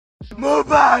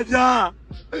Mohbad!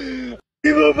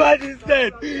 Mohbad is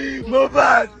dead!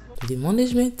 Mohbad! The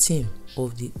management team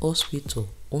of the hospital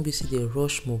won't be see the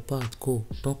rush Mohbad go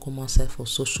don't come outside for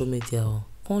social media o.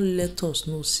 Come let us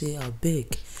know say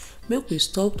abeg make we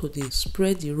stop to dey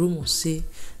spread the rumor say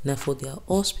na for their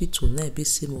hospital na be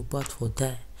say Mohbad for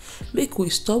die. Make we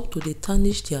stop to dey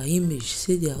tarnish their image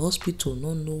say their hospital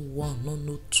no know one no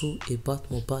know two about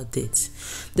Mohbad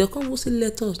death. Dem come also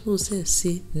let us know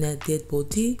say na dead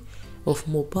body of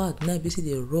Mohbad na be say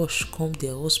dey rush come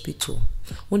their hospital.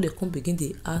 When they come begin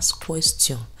dey ask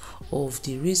question of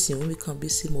the reason wey make am be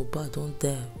say Mohbad don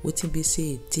die, wetin be say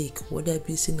e take, whether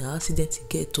be say na accident e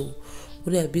get o,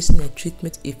 whether be say na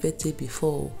treatment effective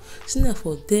before o. See na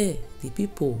for there the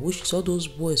people which is all those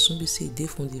boys wey be say dey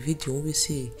from the video wey be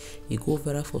say e go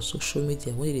viral for social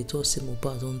media when they talk say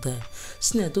Mohbad don die.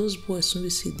 See na those boys wey be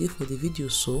say dey for the video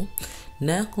so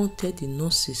na come tell the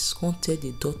nurses, come tell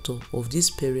the doctor of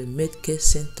this Perez Medcare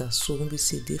center so wey be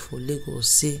say dey for Lagos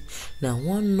say na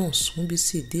one nurse wey be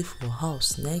say dey for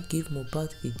house na give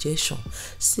Mohbad injection.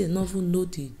 Say no even know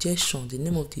the injection, the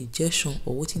name of the injection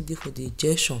or wetin dey for the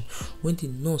injection when the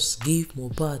nurse give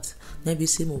Mohbad. Na be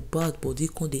say Mohbad body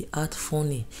come dey act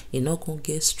funny, e no come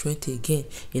get strength again,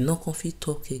 e no come fit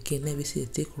talk again. Na be say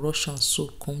dey take rush am so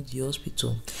come the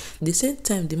hospital. The same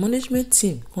time the management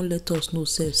team come let us know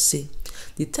say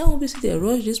the time wey be say dey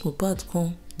rush this Mohbad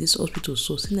come this hospital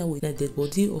so say na with the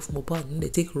body of Mohbad na dey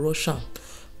take rush am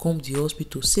come the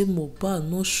hospital. Say Mohbad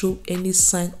no show any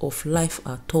sign of life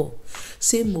at all.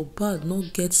 Say Mohbad no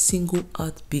get single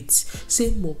heartbeat. Say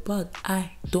Mohbad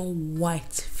eye don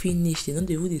white finish. They no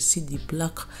dey even see the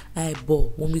black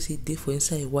eyeball when we say dey for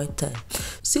inside white eye.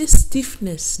 Say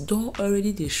stiffness don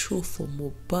already dey show for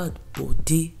Mohbad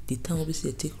body the time wey be say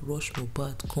they take rush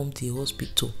Mohbad come the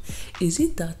hospital. Is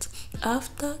it that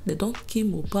after they don kill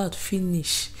Mohbad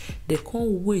finish, they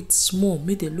come wait small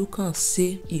make they look and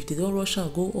say if they don rush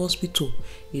am go hospital,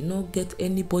 e no get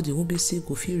anybody wey be say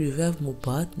go fit revive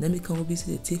Mohbad? Na make am wey be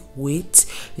say they take wait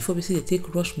before be say they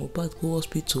take rush Mohbad go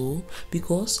hospital?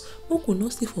 Because make we no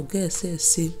still forget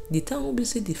say the time wey be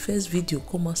say the first video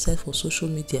come outside for social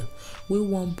media wey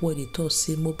one boy dey talk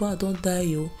say Mohbad don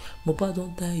die o, Mohbad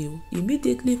don die o.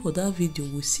 Immediately for that video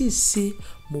we see say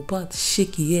Mohbad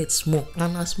shake him head small,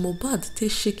 and as Mohbad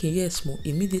take shake him head small,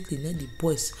 immediately na the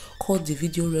boys cut the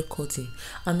video recording,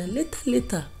 and then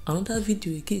later another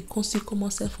video again come still come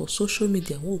outside for social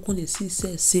media wey we come dey see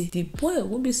say the boy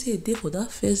wey be say dey for that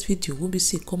first video wey be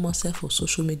say come outside for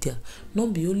social media no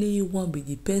be only him one be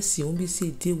the person wey be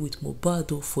say dey with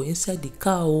Mohbad o for inside the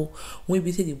car o, wey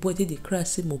be say the boy take dey cry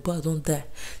say Mohbad don die.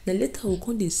 Then later we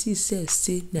come dey see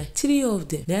say na three of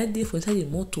them na dey for inside the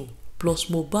motor plus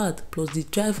Mohbad plus the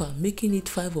driver, making it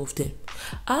 5 of them.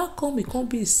 How come e come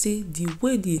be say the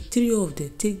way the 3 of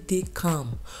them take dey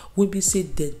calm, wey be say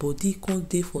dead body come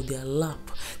dey for their lap,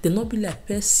 they not be like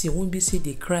person wey be say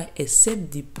they cry,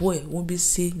 except the boy wey be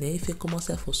say na if come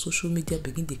outside for social media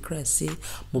begin dey cry say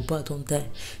Mohbad don die.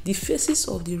 The faces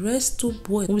of the rest 2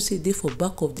 boys wey be say dey for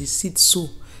back of the seat so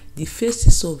the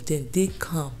faces of them dey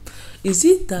calm. Is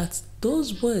it that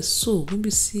those boys so wey be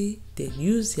say they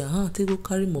use their hand take go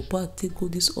carry Mohbad take go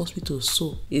this hospital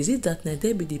so? Is it that na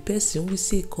there be the person wey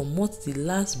say comot the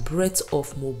last breath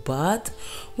of Mohbad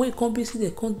when e come be say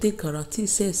they can't take guarantee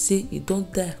say e don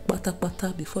die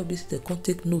kpatakpata before be say they can't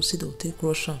take no say they'll take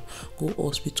rush am go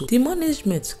hospital? The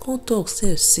management come talk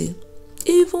say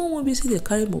even when be say they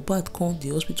carry Mohbad come the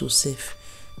hospital safe,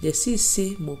 they see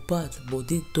say Mohbad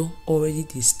body don already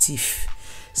dey stiff.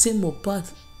 Say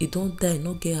Mohbad e don die, e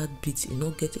no get heartbeat, e no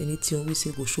get anything wey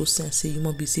say go show sign say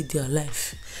human being say dey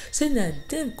alive. Say na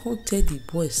dem come tell the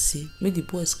boys say make the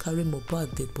boys carry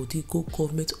Mohbad dead body go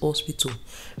government hospital,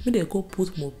 make dem go put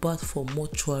Mohbad for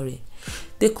mortuary.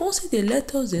 They come say they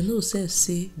let us dey know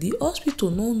say the hospital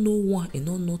no know one, e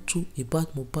no know two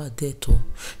about Mohbad death o.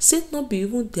 Say no be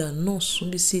even their nurse wey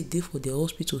be say dey for their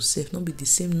hospital sef, no be the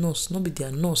same nurse, no be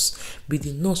their nurse be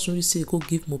the nurse wey say go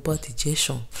give Mohbad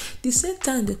injection. The same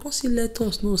time they come still let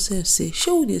us know say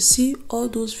shey we dey see all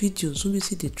those videos wey be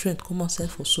say the trend come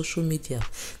outside for social media,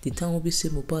 the time wey be say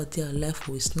Mohbad dey alive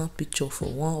we snap picture for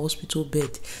one hospital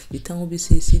bed, the time wey be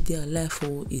say e still dey alive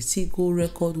for e still go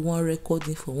record one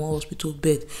recording for one hospital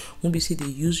bed wey be say they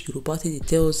use Yoruba take dey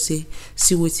tell us say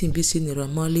see wetin be say Naira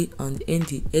Marley and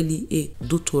NDLEA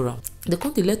do to am. They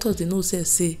come dey let us dey know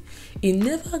say e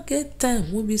never get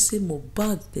time wey be say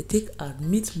Mohbad dey take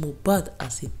admit Mohbad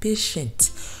as a patient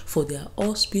for their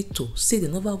hospital. Say they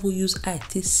never even use eye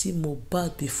take see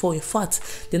Mohbad before. In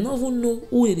fact, they no even know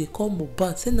who they call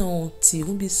Mohbad. Say na until see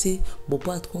when be say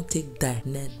Mohbad can't take die.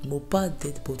 Now Mohbad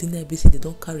dead body now be say they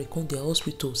don't carry come their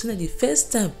hospital. So now the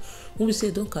first time when we say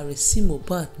they don't carry see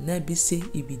Mohbad, now be say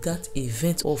it be that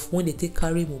event of when they take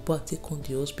carry Mohbad take come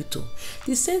the hospital.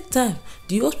 The same time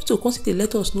the hospital constantly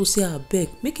let us know say abeg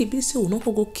make it be say we not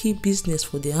go keep business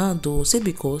for their hand though. Say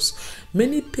because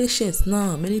many patients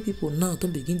now, many people now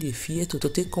don't begin the fear to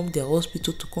take come their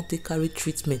hospital to come take carry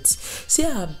treatment. Say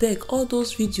abeg all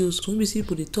those videos when we see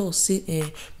people they talk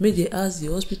say make they ask the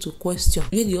hospital question.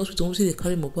 When the hospital when say they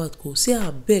carry Mohbad go, say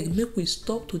abeg make we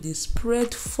stop to dey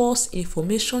spread false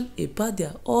information about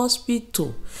their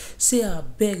hospital. Say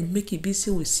abeg make it be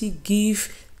say we see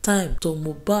give time to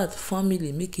Mohbad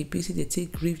family, make it be say they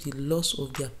take grieve the loss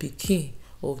of their pikin,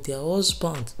 of their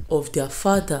husband, of their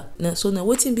father. Now so now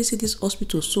wetin be say this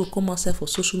hospital so come outside for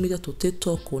social media to take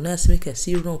talk. Now say make I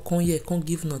see run come here come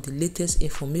give now the latest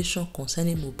information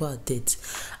concerning Mohbad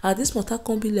death. At this matter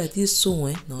come be like this so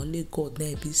now only God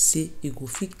now be say he go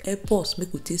fit help us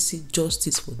make we take see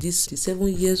justice for this the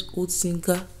 7-year-old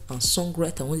singer and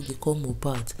songwriter when they call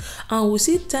Mohbad. And we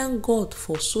see thank God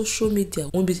for social media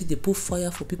when we see they put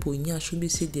fire for people in here should be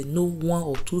say they know 1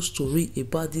 or 2 story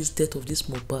about this death of this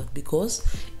Mohbad, because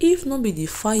if not be the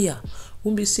fire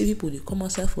when we see people they come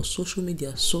outside for social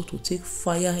media so to take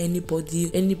fire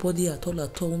anybody at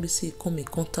all when we see come in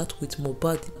contact with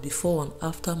Mohbad before and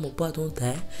after Mohbad don't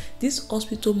die, this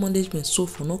hospital management so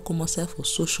for not come outside for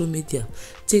social media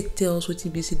take tell us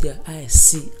what be see their eyes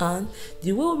see. And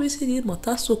the way we see the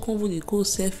matter so come they go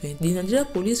safe and the Nigeria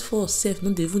police force safe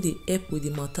not even they help with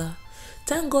the matter.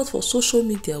 Thank God for social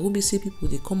media when we see people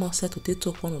they come outside to take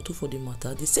talk 1 or 2 for the matter.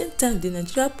 At the same time the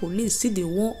Nigeria police see they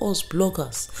want us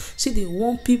bloggers, see they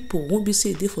want people when we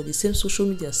say they for the same social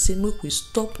media say make we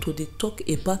stop to they talk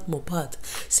about Mohbad.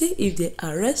 Say if they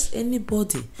arrest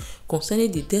anybody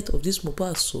concerning the death of this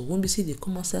Mohbad, so when we see they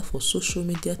come outside for social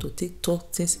media to take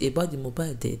talk things about the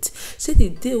Mohbad death, say the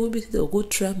day when we say they will go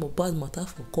try Mohbad matter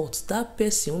for court, that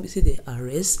person when we say they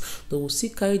arrest, they will see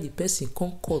carry the person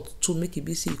come court to make it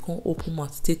be say you can't open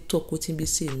mouth take talk wetin be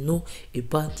say no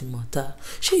about the matter.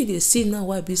 Shey they see now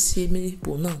why be say many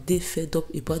people now they fed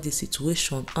up about the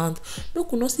situation. And make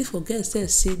we not still forget say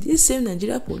this same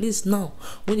Nigeria police now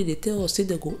when they tell us say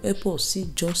they go help us see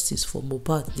justice for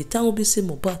Mohbad, the time will be say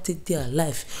Mohbad take their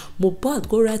life, Mohbad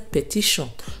go write petition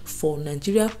for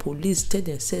Nigeria police tell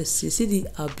themselves see the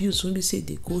abuse when we say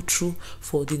they go through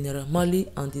for the Naira Marley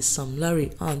and the Sam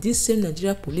Larry, and this same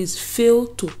Nigeria police fail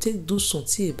to take do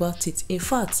something about it. In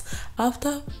fact,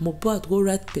 after Mohbad go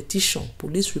write petition,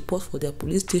 police report for their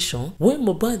police station, when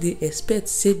Mohbad they expect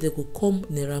say they go come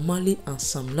Naira Marley and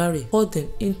Sam Larry, call them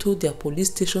into their police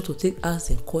station to take ask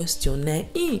them question. Now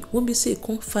when we say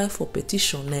come file for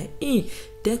petition, now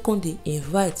then come they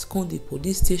invite come the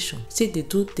police station say they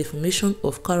do defamation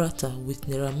of character with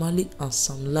Naira Marley and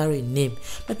Sam Larry name.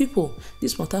 My people,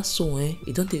 this matter so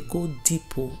it don't they go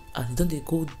deep and it don't they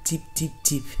go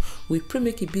deep. We pray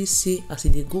make it be say as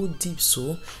they go deep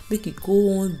so make it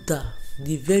go under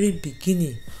the very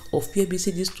beginning of where we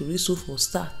say this story so for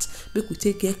start, make we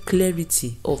take get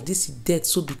clarity of this death.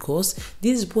 So because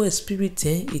this boy spirit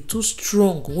it too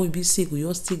strong when we say we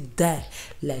just take die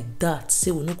like that, say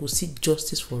we not go see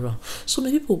justice for her. So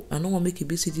many people I don't want make it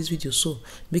be say this video so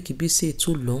make it be say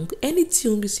too long.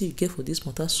 Anything we say you get for this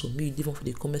matter so me you leave on for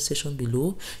the comment section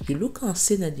below. You look and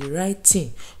say that the right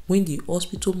thing when the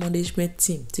hospital management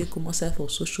team take come outside for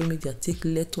social media take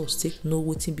let us take know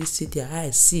what be say their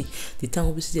eyes see the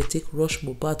time we see they take rush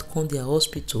Mohbad come their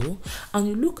hospital, and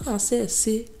you look and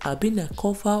say I been a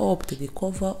cover up to the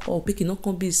cover up make it not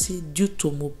come be say due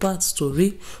to Mohbad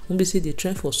story when we say they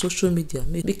trend for social media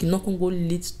make it not come go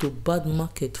lead to bad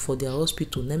market for their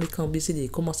hospital. Now make can be say they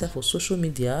come outside for social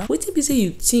media. What be say you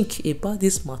think about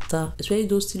this matter, especially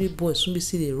those 3 boys when we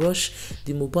say they rush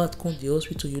the Mohbad come the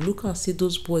hospital, you look and say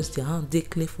those boys their hand they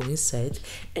clean for inside.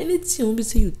 Anything when we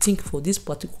say you think for this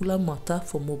particular matter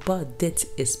for Mohbad death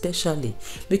especially,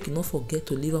 make you not forget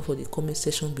to leave for the comment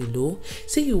section below.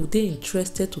 Say you dey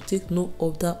interested to take no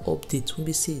other updates when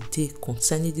we say they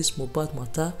concerning this Mohbad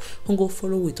matter, and go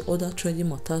follow with other trending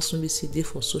matters when we see they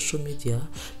for social media.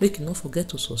 Make you not forget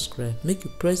to subscribe, make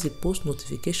you press the post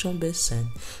notification bell sign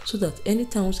so that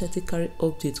anytime we say take carry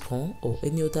update come or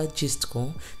any other gist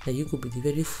come, that you could be the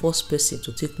very first person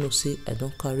to take no say I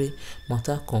don't carry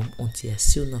matter come until I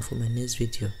see you now for my next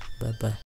video. Bye bye.